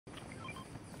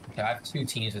Okay, I have 2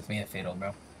 teams with me at Fatal,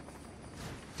 bro.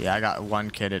 Yeah, I got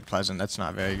 1 kid at Pleasant. That's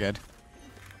not very good.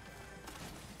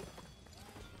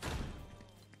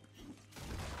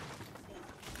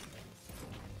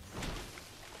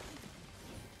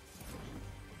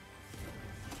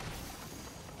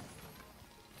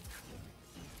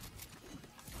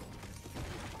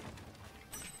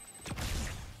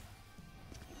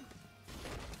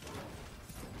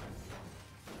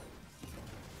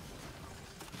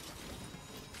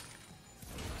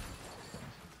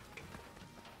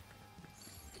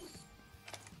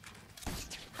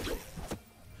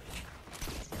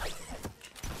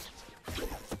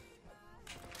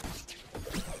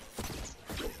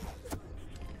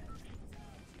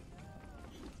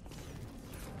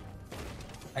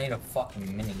 I need a fucking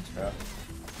minis, bro.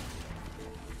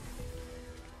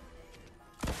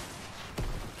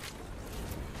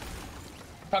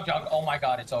 Chug jug. Oh my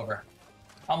god, it's over.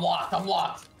 I'm locked. I'm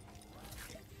locked.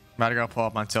 I'm about to go pull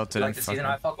up on Tilted. You like the season?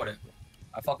 I fuck with it.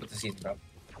 I fuck with the season, bro.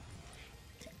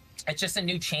 It's just a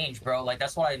new change, bro. Like,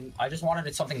 that's what I just wanted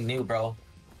it something new, bro.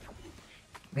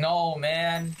 No,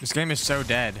 man. This game is so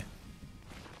dead.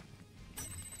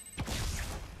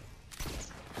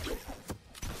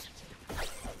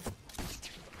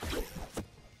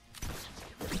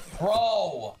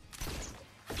 Bro!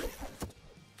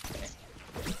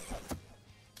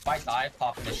 If I die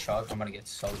popping this chug, I'm gonna get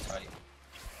so tight.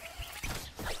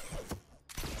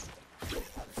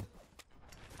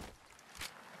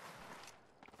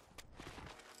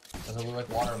 Does it look like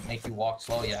water make you walk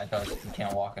slow? Yeah, it does. You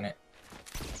can't walk in it.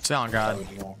 Say on God.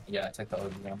 Yeah, it's like the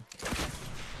OG one.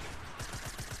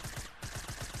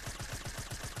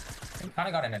 You kind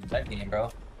of got in a dead game, bro.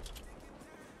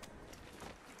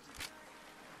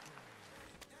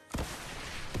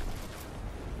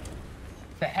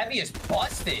 The heavy is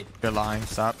busted. You're lying.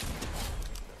 Stop.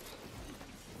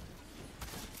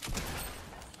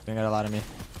 They got a lot of me.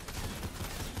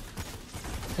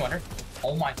 200.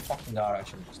 Oh my fucking god, I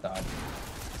should have just died.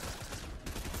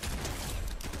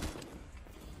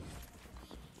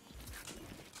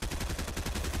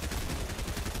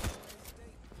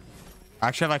 I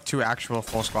actually have like 2 actual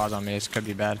full squads on me. This could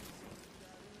be bad.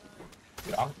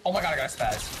 Dude, oh my god, I got a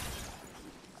spaz.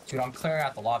 Dude, I'm clearing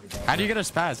out the lobby, bro. How do you get a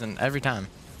spaz in every time?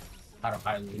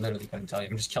 I literally couldn't tell you.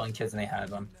 I'm just killing kids and they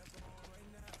have them.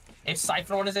 If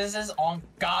Cypher one is on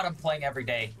god, I'm playing every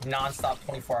day. Non-stop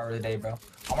 24 hours a day, bro.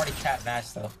 I'm already cat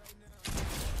matched though.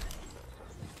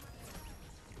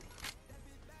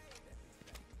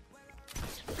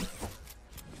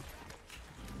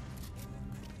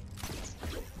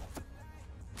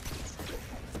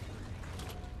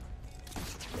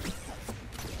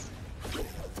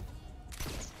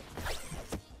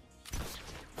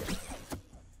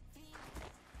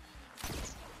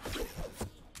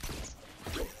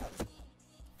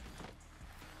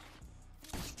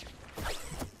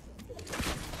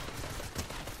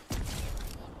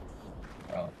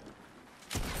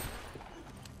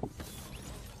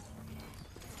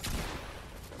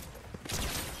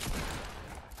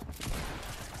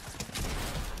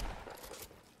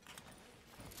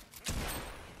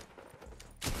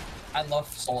 I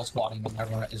love solo squatting when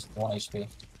everyone is 1 HP.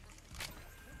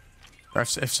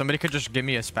 If somebody could just give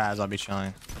me a spaz, I'll be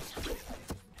chilling.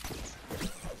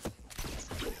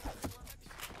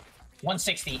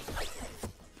 160.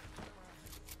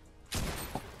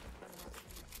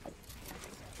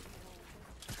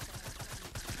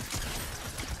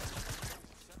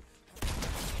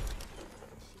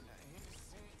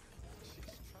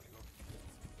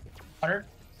 $100.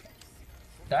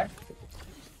 Dead.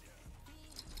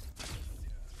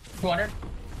 200.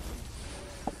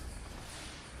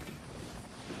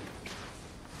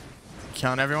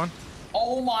 Count everyone.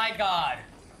 Oh my god.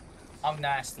 I'm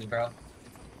nasty, bro.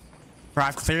 Bro,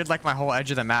 I've cleared like my whole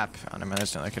edge of the map. Oh, no, man,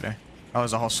 that's not like it. Oh,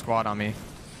 there's a whole squad on me.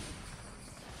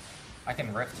 I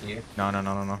can rip to you. No.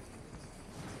 I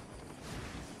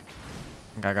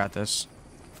think I got this.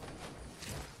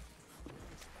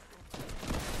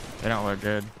 They don't look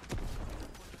good.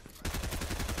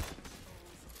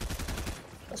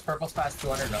 Does purple's past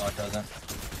 200? No, it doesn't.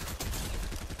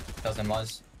 Doesn't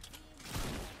Muzz.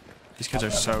 These kids are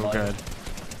so good.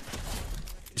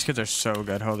 These kids are so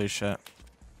good. Holy shit.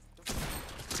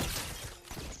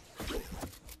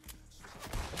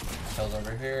 Kills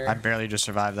over here. I barely just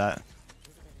survived that.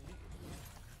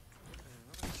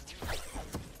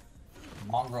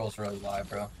 Mongrel's really live,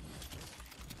 bro.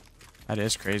 That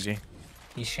is crazy.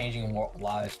 He's changing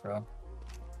lives, bro.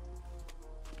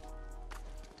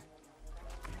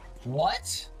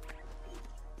 What?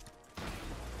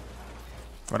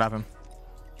 What happened?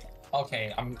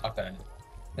 Okay, I'm okay.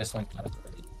 This one kind of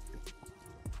crazy.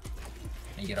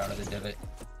 me get out of the divot.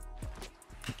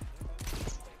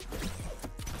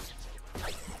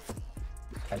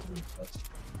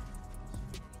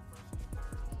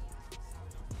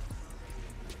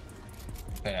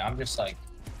 Okay, I'm just like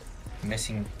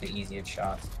missing the easiest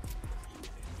shots.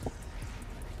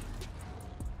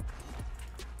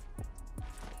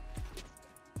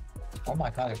 Oh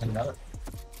my god, there's another.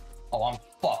 Oh, I'm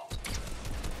fucked.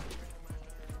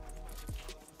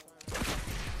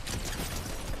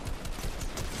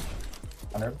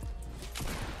 Under.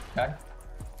 Okay.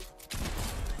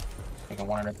 Taking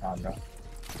one at a time, bro.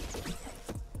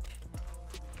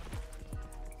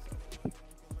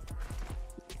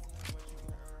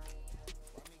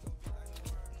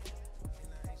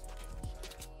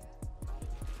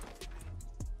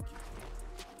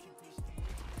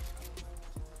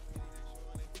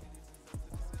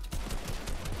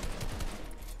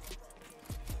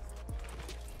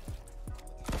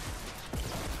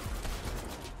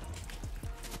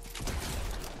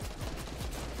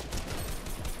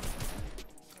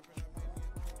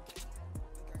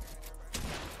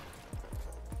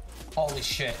 Holy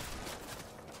shit.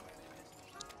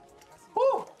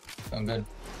 Woo! Going good.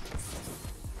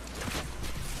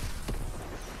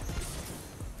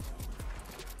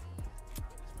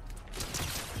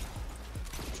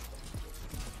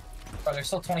 Bro, there's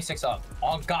still 26 up.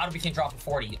 On God, we can drop a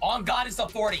 40. On God, it's a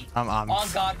 40. On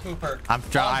God, Cooper.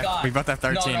 We both have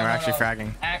 13. We're actually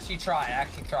fragging. Actually try.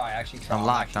 I'm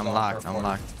locked. I'm locked.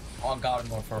 On God, I'm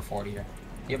going for a 40 here.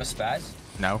 You have a spaz?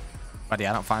 No. Buddy,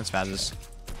 I don't find spazzes.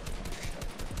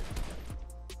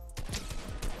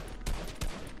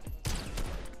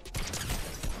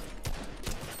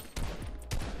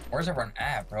 Where's everyone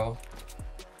at, bro?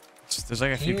 There's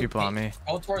like a few people on me.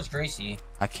 Go towards Gracie.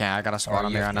 I can't. I got a squad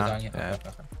on me right now. Yeah.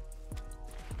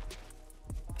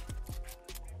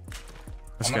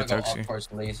 I'm gonna go up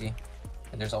towards Lazy.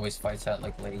 And there's always fights at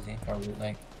like Lazy or Loot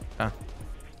Lake. Huh.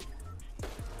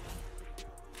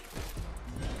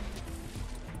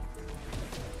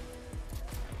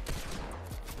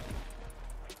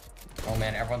 Oh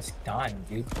man, everyone's dying,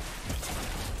 dude.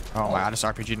 Oh my, I just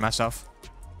RPG'd myself.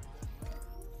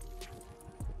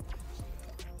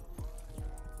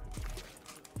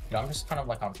 Dude, I'm just kind of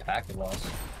like on packet loss.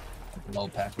 Like low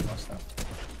packet loss stuff.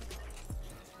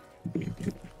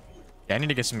 Yeah, I need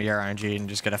to get some RNG and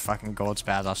just get a fucking gold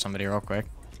spaz off somebody real quick.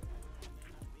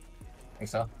 Think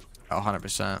so? Oh,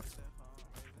 100%.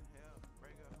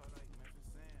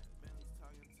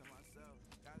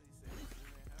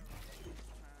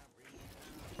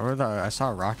 Or I saw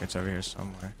rockets over here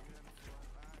somewhere.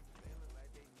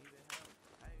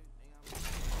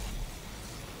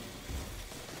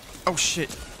 Oh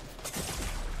shit.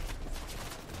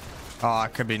 Oh,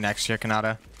 it could be next year,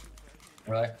 Kanata.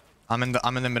 Really? I'm in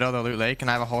the middle of the loot lake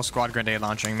and I have a whole squad grenade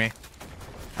launching me.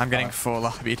 I'm getting full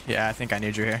lobbied. Yeah, I think I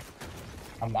need you here.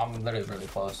 I'm literally really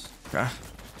close. Okay.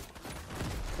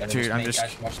 Dude, I'm just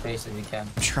as much space as you can.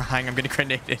 I'm trying. I'm getting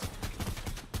grenaded.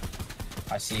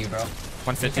 I see you, bro.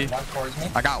 150. One towards me.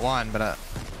 I got one, but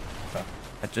okay.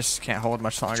 I just can't hold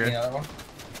much longer. Another one?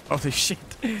 Holy shit.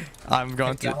 I'm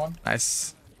going to. One?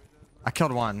 Nice. I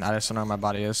killed one. I just don't know where my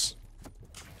body is.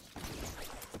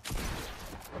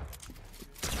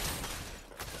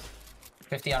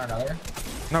 $50 on another.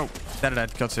 No.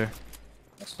 Dead. Killed two.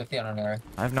 That's 50 on another.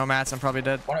 I have no mats. I'm probably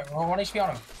dead. One HP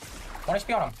on him. 1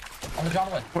 HP on him. On the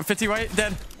John Wick. 50 white.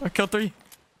 Dead. I killed 3.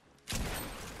 Do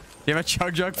you have a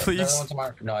chug jug, please?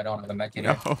 No, I don't have a medkit.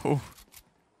 No. Come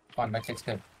on, medkit's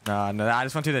good. No. I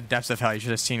just went through the depths of hell. You should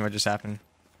have seen what just happened.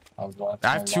 I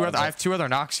have two other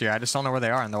knocks here. I just don't know where they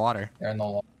are in the water. They're in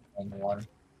the water.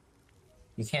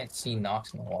 You can't see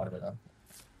knocks in the water though.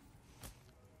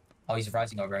 Oh, he's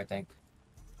rising over, I think.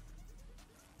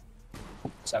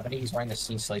 70. He's wearing the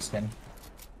sea slate skin.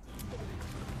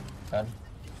 Good.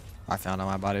 I found all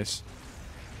my bodies.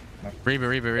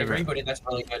 Reboot. Rebooted. That's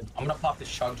really good. I'm gonna pop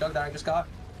this chug jug that I just got.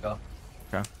 Go.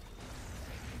 Okay.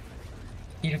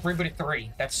 He just rebooted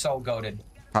 3. That's so goated.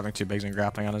 Popping 2 bigs and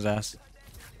grappling on his ass.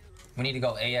 We need to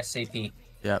go ASAP.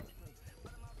 Yep.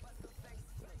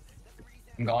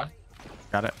 I'm going.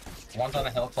 Got it. One's on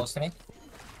the hill close to me.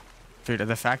 Dude,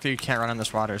 the fact that you can't run in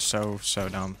this water is so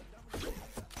dumb.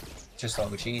 Just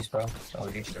OGs, bro.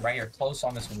 OGs. Right here, close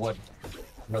on this wood.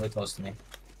 Really close to me.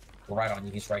 Right on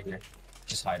you. He's right here.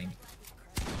 Just hiding.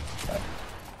 Okay.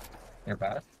 You're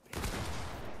bad.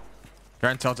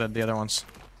 You're tilted, the other ones.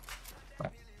 Okay.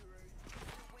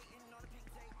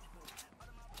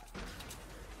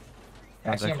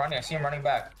 Yeah, I see him running. I see him running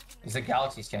back. He's a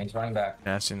galaxy skin. He's running back.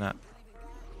 Yeah, I've seen that.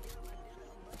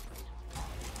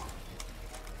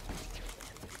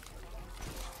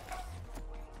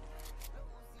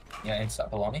 Yeah, inside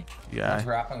below me. Yeah. He's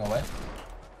wrapping away.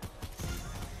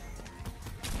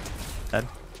 Dead.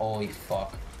 Holy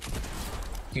fuck.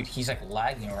 Dude, he's like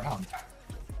lagging around.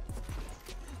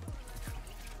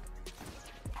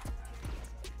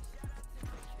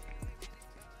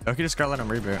 Okay, just gotta let him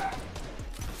reboot.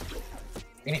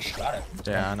 He ain't shot it.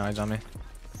 Yeah, I know he's on me.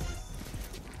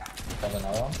 Killed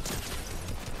another one.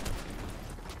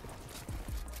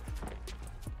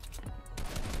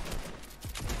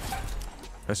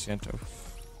 Presiento.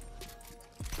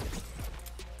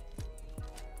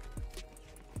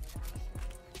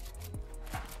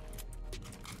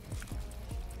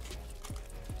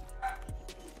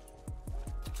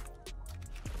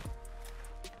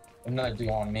 Another dude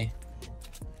on me.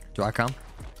 Do I come?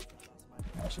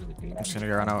 I should be doing I'm just gonna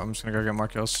go run out. I'm just gonna go get more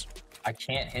kills. I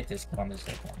can't hit this kid on this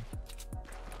zip one.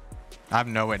 I have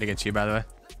no way to get to you, by the way.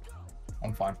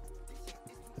 I'm fine.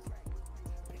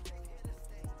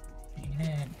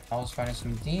 I was finding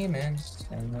some demons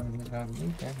and then we got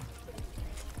weekend.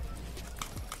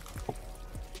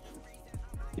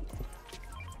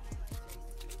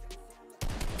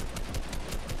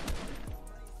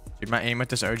 Dude, my aim with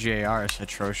this OGAR is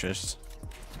atrocious.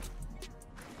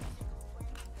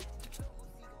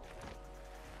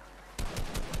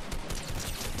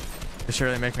 This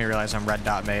really make me realize I'm red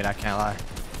dot made. I can't lie.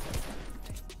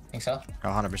 Think so? Oh,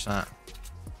 100%.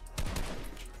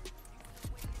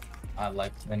 I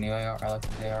like the new AR. I like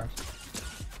the ARs.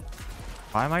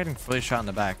 Why am I getting fully shot in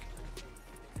the back?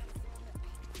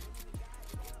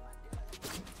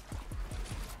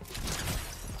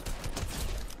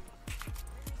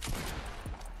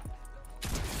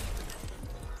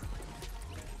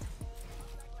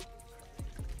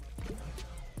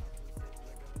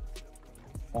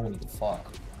 Holy fuck.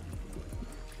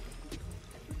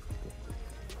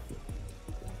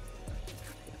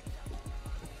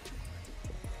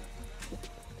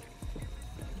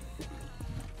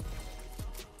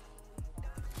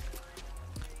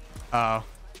 Oh.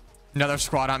 Another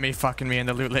squad on me, fucking me in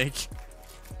the loot lake.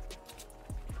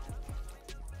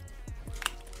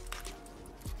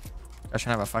 I should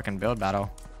have a fucking build battle.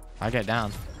 I get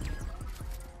down.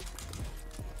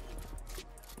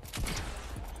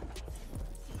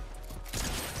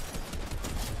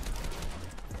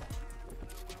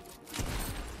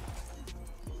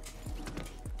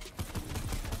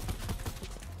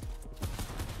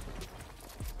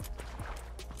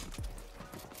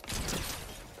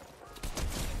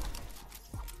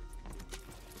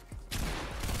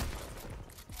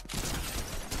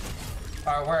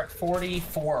 Alright, we're at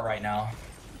 44 right now.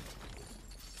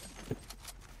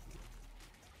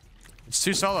 It's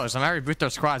 2 solos. I might reboot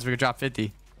those squads. We could drop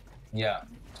 50. Yeah.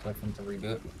 Just wait for him to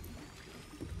reboot.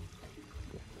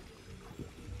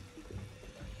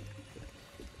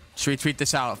 Should we tweet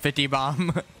this out? 50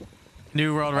 bomb.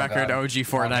 New world record. God. OG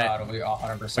Fortnite. Oh God, we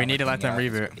 100% We need to let them yeah.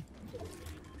 reboot.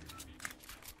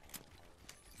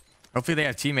 Hopefully they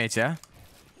have teammates, yeah?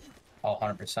 Oh,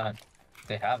 100%.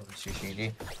 They have them,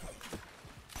 GG.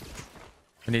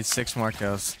 We need 6 more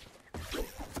kills.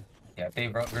 Yeah, if they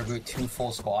reboot 2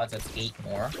 full squads, that's 8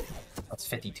 more. That's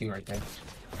 52 right there.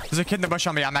 There's a kid in the bush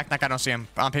on me. I'm acting like I don't see him.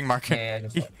 On ping market. Yeah,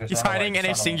 just He's run hiding away, in a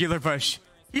just run away. singular bush.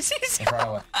 He sees Just run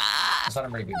away. Just let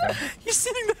him reboot, bro. He's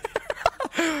sitting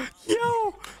there.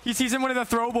 Yo! He's in one of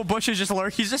the throwable bushes just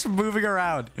lurk. He's just moving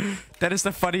around. That is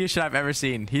the funniest shit I've ever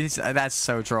seen. That's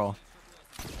so troll.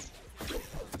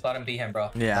 Just let him be him,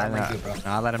 bro. Yeah, let him I reboot, bro. know.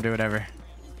 I'll let him do whatever.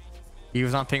 He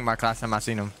was on pink mark last time I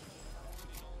seen him.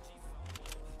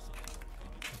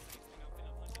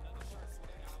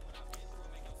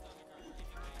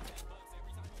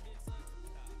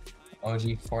 OG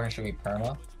Fortnite should be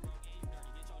perma.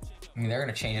 I mean, they're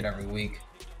gonna change it every week.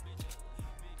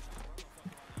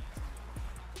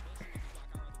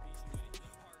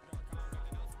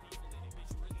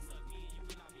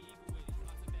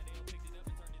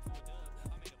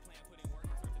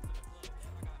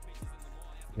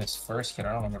 This first kid,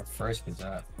 I don't know where the first kid's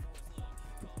at.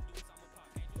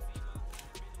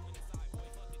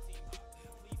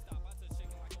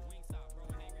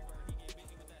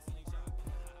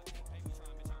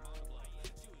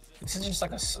 This is just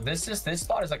like a this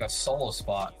spot is like a solo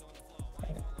spot.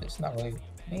 It's not really.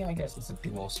 Yeah, I guess it's a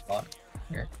duo spot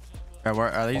here. Where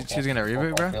are these two gonna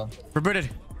reboot, bro? Rebooted.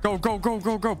 Go, go, go,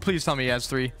 go, go. Please tell me he has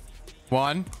 3.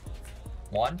 1.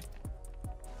 1,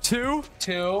 2.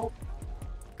 2.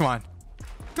 Come on.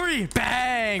 3.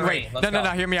 Bang. 3. Wait. Let's No.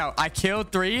 go. Hear me out. I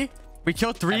killed 3. We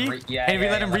killed 3. And we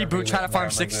let him reboot. Try to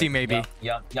farm 60 maybe.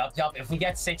 Yep. If we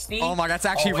get 60. Oh my, that's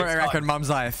actually for a record.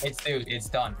 Mom's life. It's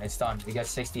done. It's done. We got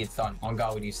 60. It's done. On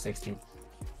God, we do 60.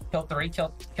 Kill 3.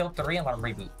 Kill 3 and let him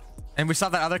reboot. And we saw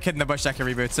that other kid in the bush that could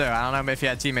reboot too. I don't know if he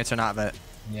had teammates or not, but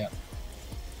Yeah.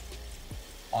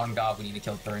 On God, we need to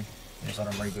kill 3. Just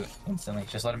let him reboot instantly.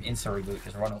 Just let him insta reboot.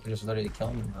 Just run. Just literally kill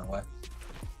him and run away.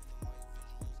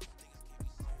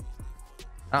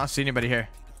 I don't see anybody here.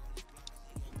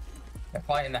 They're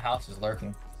probably in the houses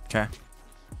lurking. Okay.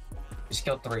 Just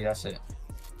kill 3. That's it.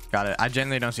 Got it. I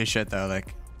genuinely don't see shit though.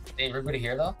 Like. They reboot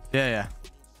here though. Yeah, yeah.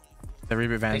 The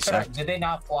reboot van is stuck. Did they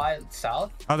not fly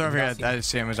south? Oh, they're over here. I didn't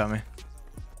see him. He was on me.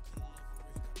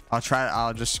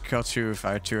 I'll just kill 2 if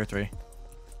I have 2 or 3.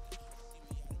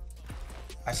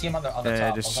 I see him on the top.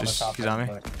 Yeah, He's on me.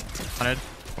 100.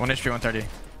 1 HP, 130.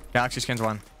 Galaxy skins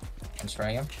 1. I'm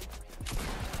spraying him.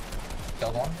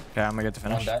 Killed 1. Okay, I'm gonna get the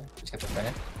finish. 1 dead. Just get the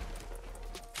finish.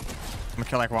 I'm gonna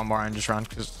kill like 1 more and just run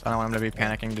because I don't want him to be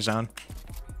panicking to zone.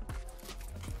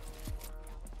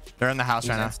 They're in the house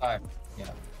right inside. Yeah.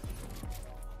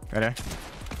 Right there.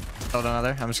 Killed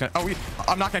another. I'm just gonna. Oh,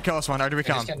 I'm not gonna kill this one. Or do we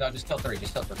kill him? No, just kill 3.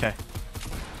 Just kill 3. Okay.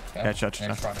 Yeah, chill.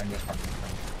 Just run.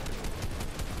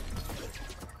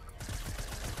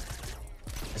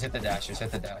 Just hit the dash. Just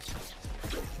hit the dash.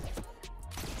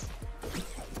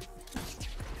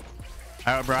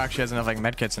 I hope bro actually has enough like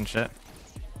medkits and shit.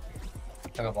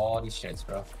 Took up all these shits,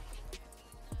 bro.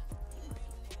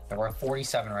 And we're at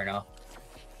 47 right now.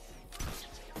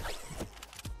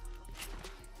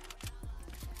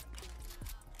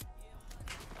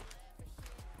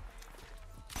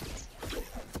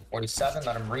 $47,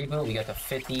 let him reboot. We get to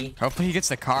 50. Hopefully he gets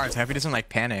the cards. I hope he doesn't like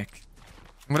panic.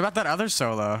 What about that other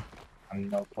solo? I have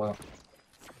no clue.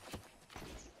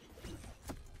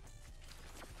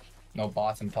 No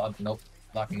bots and pubs. Nope.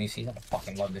 Locking new season. I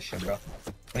fucking love this shit, bro.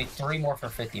 We need 3 more for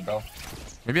 50, bro.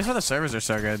 Maybe that's why the servers are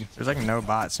so good. There's like no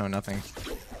bots, no nothing.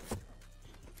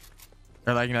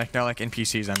 Or like, no like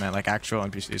NPCs, I meant like actual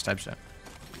NPCs type shit.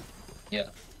 Yeah.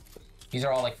 These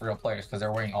are all like for real players because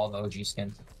they're wearing all the OG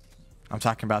skins. I'm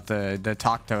talking about the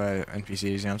talk to NPCs,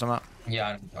 you know what I'm talking about?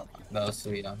 Yeah, those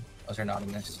 3, those are not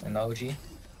in this, in the OG.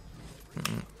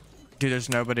 Dude, there's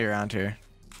nobody around here.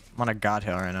 I'm on a god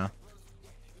hill right now.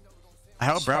 I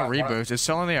hope bro reboots. It's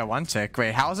still only a 1 tick.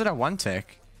 Wait, how is it a 1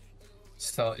 tick?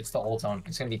 So it's the old zone.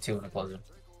 It's gonna be 2 in the closer.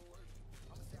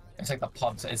 It's like the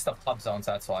pub. It's the pub zones.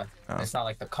 That's why. Oh. It's not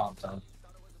like the comp zone.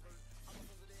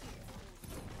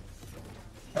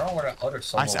 I don't know where the other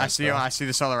solo I see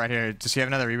the solo right here. Does he have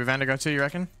another reboot van to go to? You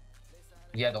reckon?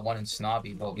 Yeah, the one in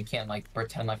Snobby, but we can't like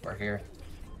pretend like we're here.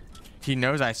 He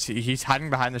knows I see. He's hiding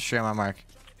behind the tree on my mark.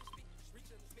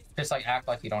 Just like act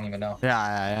like you don't even know. Yeah,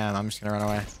 I am. I'm just gonna run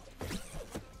away.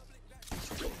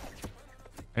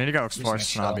 I need to go explore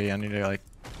Snobby. I need to like.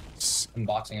 I'm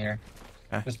boxing here.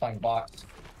 Okay. Just playing box.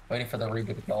 Waiting for the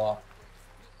reboot to go off.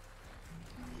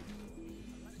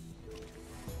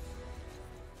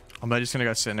 I'm just gonna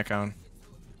go sit in a cone.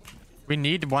 We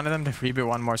need one of them to reboot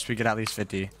 1 more so we get at least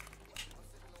 50.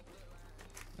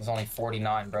 There's only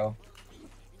 49, bro.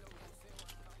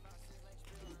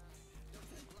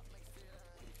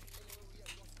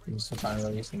 We're still trying to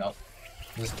release. Nope.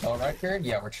 This kill record?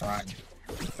 Yeah, we're trying.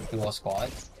 Duo squad.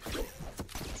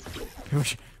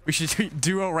 We should do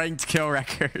duo ranked kill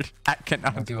record at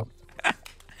Canal. Duo.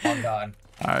 Oh god.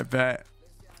 I bet.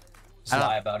 Just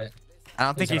lie about it. I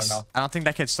don't think he's. I don't think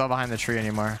that kid's still behind the tree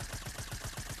anymore.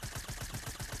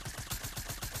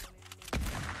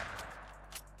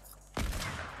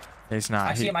 He's not.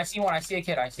 I see him. I see one. I see a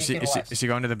kid. I see a kid west. Is he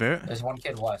going to the boot? There's 1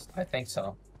 kid west. I think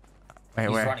so. Wait,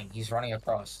 he's where? running. He's running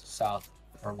across south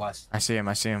or west. I see him.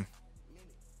 I see him.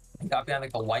 He got behind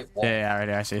like the white wall. Yeah,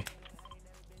 already. I see.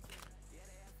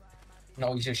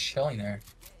 No, he's just chilling there.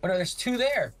 Oh no, there's 2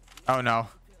 there. Oh no.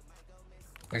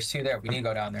 There's 2 there. We need to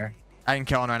go down there. I can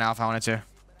kill one right now if I wanted to.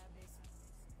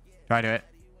 Do I do it?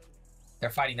 They're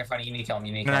fighting. They're fighting. You need to kill him.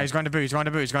 You need to kill No, him. he's going to boot. He's going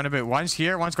to boot. He's going to boot. One's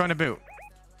here. One's going to boot.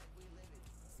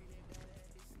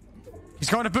 He's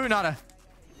going to boot, Nada.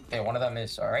 Okay, one of them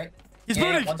is. All right. He's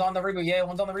booting. One's on the reboot. Yeah,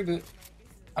 one's on the reboot.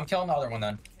 I'm killing the other one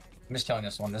then. I'm just killing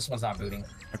this one. This one's not booting.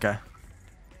 Okay.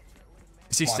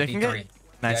 Is he sticking it?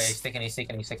 Nice. Yeah, he's sticking it. He's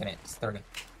sticking it. He's sticking it. It's 30.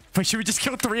 Wait, should we just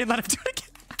kill 3 and let him do it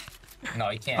again? No,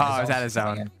 he can't. Oh, is that his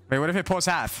zone? Wait, what if it pulls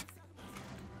half?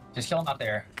 Just kill him out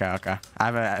there. Okay. I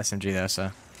have a SMG though, so.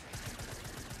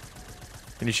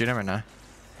 Can you shoot him or no?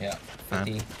 Yeah.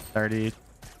 50. 30.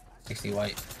 60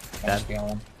 white. Dead.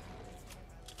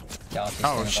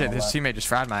 Oh shit, his teammate just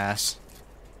fried my ass.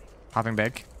 Hopping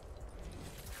big.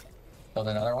 Killed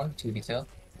another one. 2v2.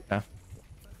 Yeah.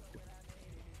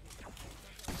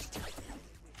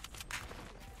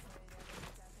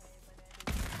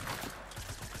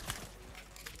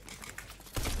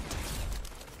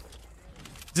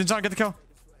 Zinzon, get the kill.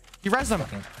 He rezzed them.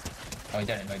 Oh, he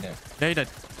didn't. No, he didn't. Yeah, he did.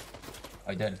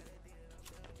 Oh, he did.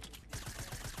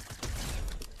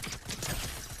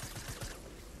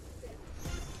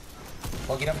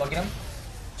 Buggy him.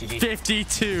 GG.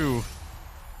 52.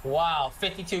 Wow,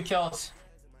 52 kills.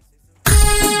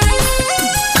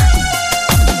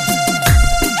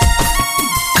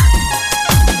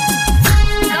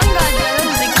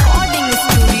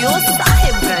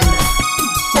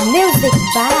 Music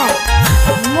by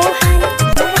Mohan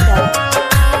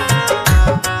Yadav.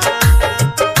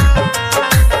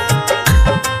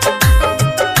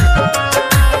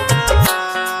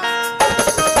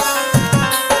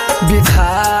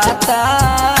 विधाता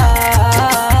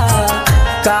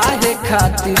काहे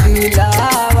खातिर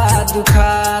दिलावा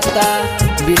दुखाता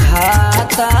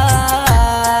विधाता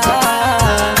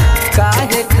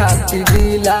काहे खातिर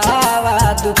दिलावा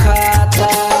दुखाता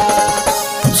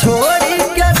छोड़ी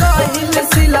के गइल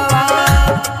सिलवा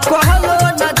कहलो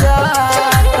न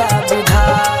जाता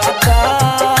विधाता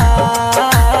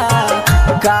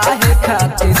काहे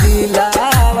खातिर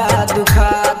दिलावा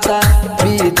दुखाता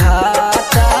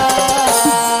विधाता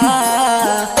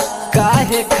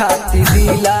काहे खातिर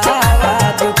दिलावा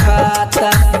दुखाता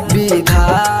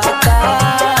विधाता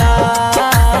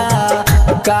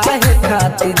काहे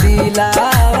खातिर दिलावा